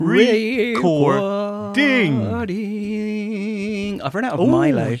Recording. I've run out of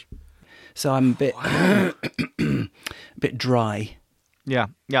Milo, so I'm a bit dry. Yeah,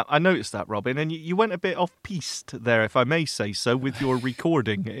 I noticed that, Robin, and you went a bit off-piste there, if I may say so, with your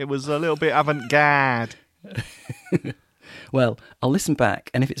recording. It was a little bit avant-garde. Well, I'll listen back,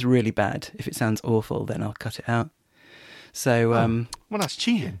 and if it's really bad, if it sounds awful, then I'll cut it out. So, well, that's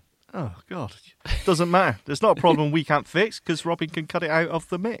cheating. Oh, God. Doesn't matter. There's not a problem we can't fix, because Robin can cut it out of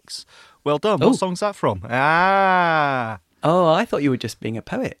the mix. Well done. What song's that from? Ah! Oh, I thought you were just being a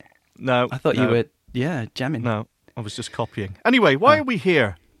poet. No. I thought you were, jamming. No. I was just copying. Anyway, why are we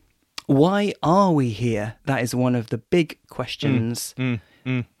here? Why are we here? That is one of the big questions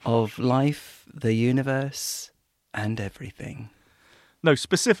of life, the universe, and everything. No,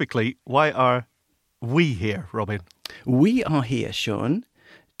 specifically, why are we here, Robin? We are here, Sean,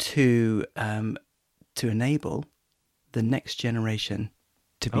 to enable the next generation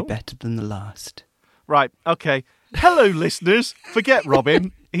to be better than the last. Right, okay. Hello, listeners. Forget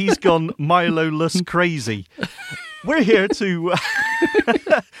Robin. He's gone Milo-less crazy. We're here to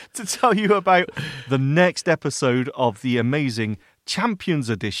to tell you about the next episode of the amazing Champions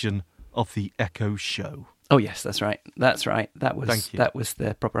edition of the Echo Show. Oh yes, that's right. That was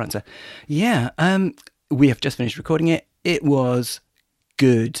the proper answer. Yeah, we have just finished recording it. It was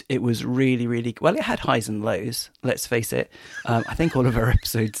good. It was really, really well. It had highs and lows. Let's face it. I think all of our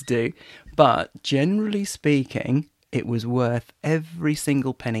episodes do, but generally speaking, it was worth every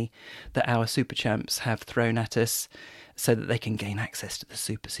single penny that our super champs have thrown at us so that they can gain access to the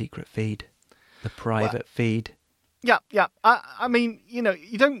super secret feed, the private feed. Yeah. I mean, you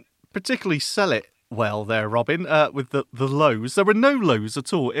don't particularly sell it well there, Robin, with the lows. There were no lows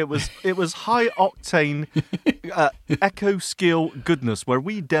at all. It was high octane echo skill goodness where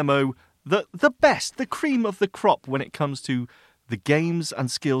we demo the best, the cream of the crop when it comes to the games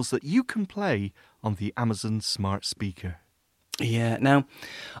and skills that you can play on the Amazon smart speaker. Yeah, now,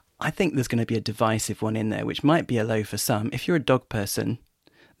 I think there's going to be a divisive one in there, which might be a low for some. If you're a dog person,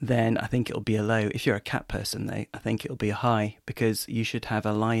 then I think it'll be a low. If you're a cat person, I think it'll be a high, because you should have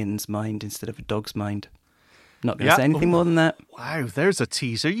a lion's mind instead of a dog's mind. Not going to say anything more than that. Wow, there's a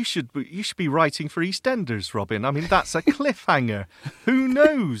teaser. You should be writing for EastEnders, Robin. I mean, that's a cliffhanger. Who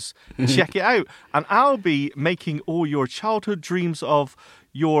knows? Check it out. And I'll be making all your childhood dreams of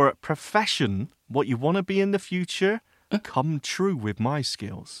your profession, what you want to be in the future, come true with my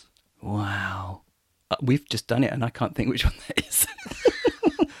skills. Wow. We've just done it, and I can't think which one that is.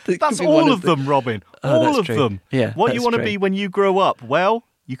 That's all of them, Robin. All of them. Yeah, what you want to be when you grow up? Well,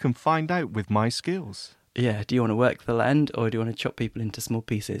 you can find out with my skills. Yeah, do you want to work the land or do you want to chop people into small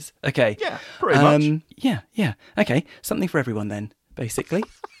pieces? Okay. Yeah, pretty much. Yeah. Okay, something for everyone then, basically.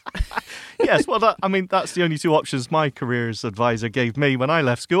 Yes, well, that's the only two options my careers advisor gave me when I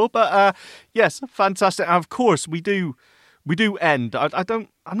left school. But yes, fantastic. And of course, we do end. I'm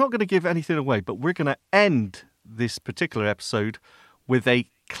not going to give anything away, but we're going to end this particular episode with a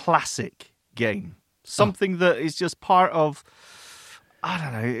classic game. Something that is just part of, I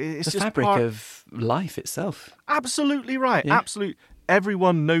don't know, it's the just fabric of life itself. Absolutely right. Yeah. Absolutely.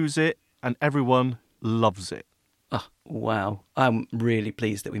 Everyone knows it and everyone loves it. Oh, wow. I'm really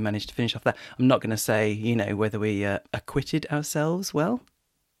pleased that we managed to finish off that. I'm not going to say, whether we acquitted ourselves well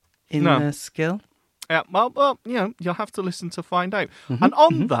in the skill. Yeah, well, you'll have to listen to find out. Mm-hmm, and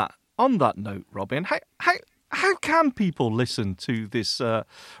on that note, Robin, how can people listen to this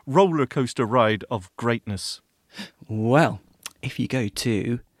roller coaster ride of greatness? Well, if you go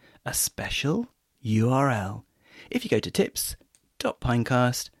to a special URL, if you go to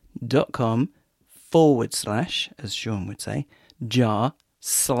tips.pinecast.com / as Sean would say, jar /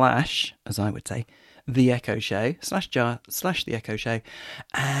 as I would say, the Echo Show / jar / the Echo Show,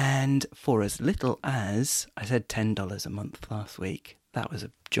 and for as little as, I said $10 a month last week. That was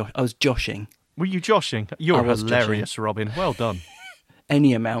I was joshing. Were you joshing? You're hilarious, joshing. Robin. Well done.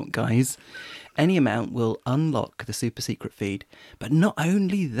 Any amount, guys. Any amount will unlock the super secret feed. But not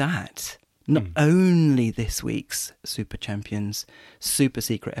only that, not only this week's Super Champions super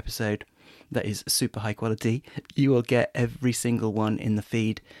secret episode that is super high quality, you will get every single one in the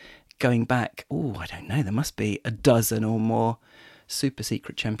feed going back. Oh, I don't know. There must be a dozen or more super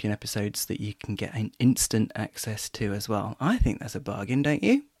secret champion episodes that you can get instant access to as well. I think that's a bargain, don't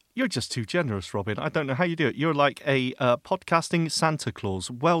you? You're just too generous, Robin. I don't know how you do it. You're like a podcasting Santa Claus.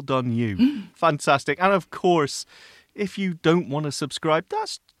 Well done, you. Fantastic. And of course, if you don't want to subscribe,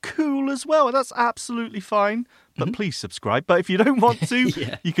 that's cool as well. That's absolutely fine. But please subscribe. But if you don't want to,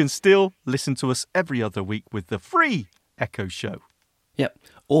 you can still listen to us every other week with the free Echo Show. Yep.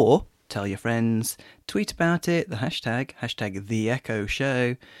 Or tell your friends, tweet about it, the hashtag The Echo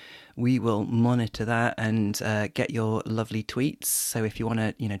Show. We will monitor that and get your lovely tweets. So if you want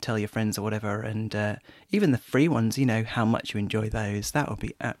to, tell your friends or whatever, and even the free ones, how much you enjoy those, that would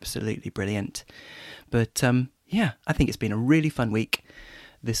be absolutely brilliant. But yeah, I think it's been a really fun week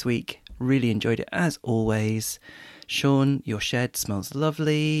this week. Really enjoyed it as always. Sean, your shed smells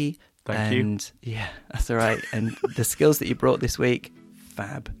lovely. Thank you. And yeah, that's all right. And the skills that you brought this week,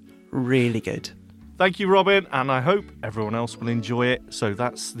 fab. Really good. Thank you, Robin, and I hope everyone else will enjoy it. So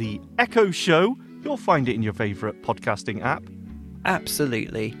that's The Echo Show. You'll find it in your favourite podcasting app.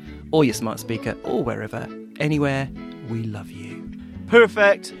 Absolutely. Or your smart speaker, or wherever. Anywhere. We love you.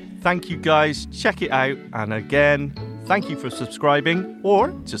 Perfect. Thank you, guys. Check it out. And again, thank you for subscribing,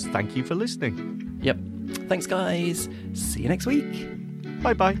 or just thank you for listening. Yep. Thanks, guys. See you next week.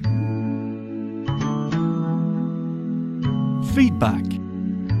 Bye-bye. Feedback.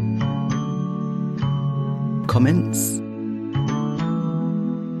 Comments.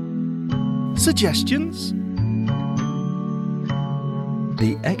 Suggestions.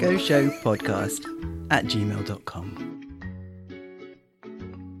 The Echo Show Podcast @gmail.com.